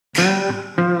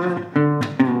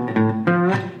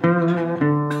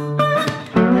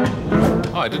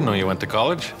Oh, I didn't know you went to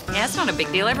college. Yeah, it's not a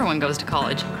big deal. Everyone goes to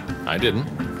college. I didn't.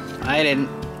 I didn't.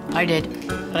 I did,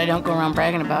 but I don't go around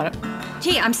bragging about it.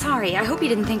 Gee, I'm sorry. I hope you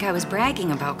didn't think I was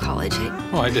bragging about college.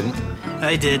 Oh, I didn't.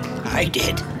 I did. I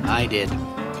did. I did.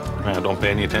 Don't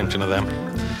pay any attention to them.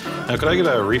 Now, could I get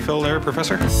a refill there,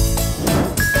 Professor?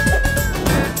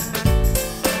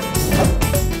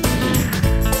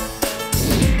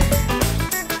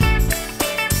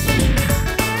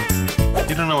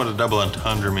 You don't know what a double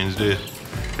entendre means, do you?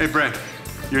 Hey, Brent,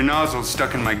 your nozzle's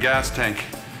stuck in my gas tank.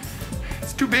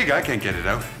 It's too big, I can't get it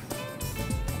out.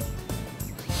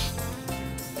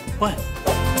 What?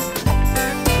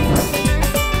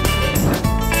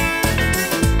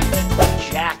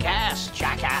 Jackass,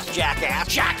 jackass, jackass,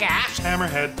 jackass.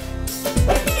 Hammerhead.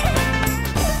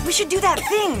 We should do that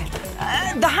thing.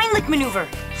 The Heimlich maneuver.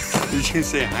 Did you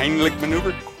say Heimlich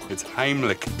maneuver? It's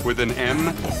Heimlich with an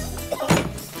M.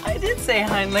 I did say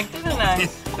Heimlich, didn't I?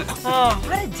 Oh,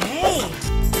 what a day.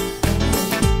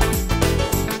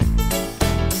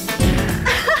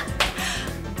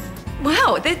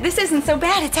 Wow, this isn't so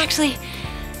bad. It's actually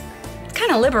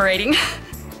kind of liberating.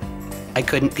 I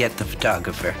couldn't get the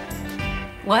photographer.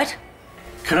 What?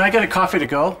 Could I get a coffee to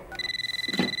go?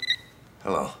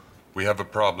 Hello. We have a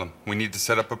problem. We need to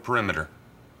set up a perimeter.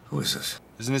 Who is this?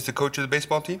 Isn't this the coach of the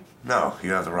baseball team? No,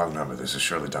 you have the wrong number. This is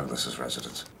Shirley Douglas's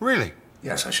residence. Really?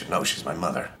 Yes, I should know. She's my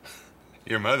mother.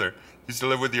 Your mother? You still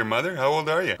live with your mother? How old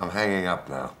are you? I'm hanging up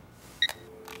now.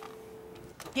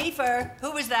 Kiefer,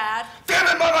 who was that? Damn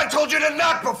it, Mom! I told you to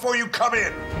knock before you come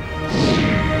in!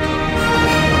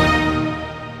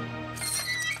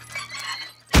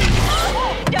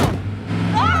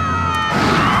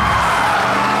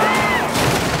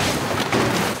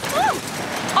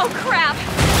 Oh, crap!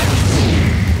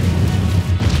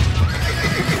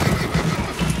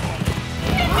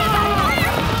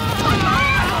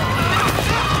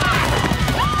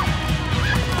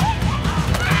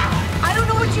 I don't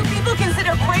know what you people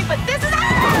consider quaint, but this is...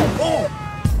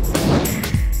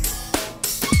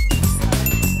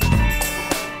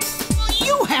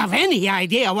 You have any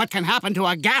idea what can happen to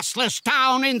a gasless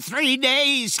town in 3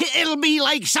 days? It'll be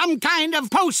like some kind of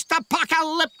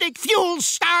post-apocalyptic,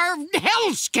 fuel-starved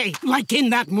hellscape, like in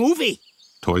that movie.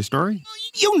 Toy Story?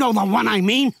 You know the one I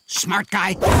mean, smart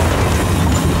guy.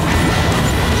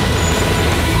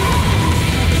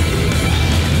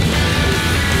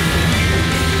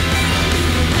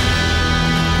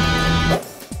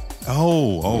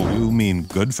 Oh, you mean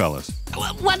Goodfellas.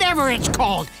 Whatever it's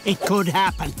called, it could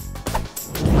happen.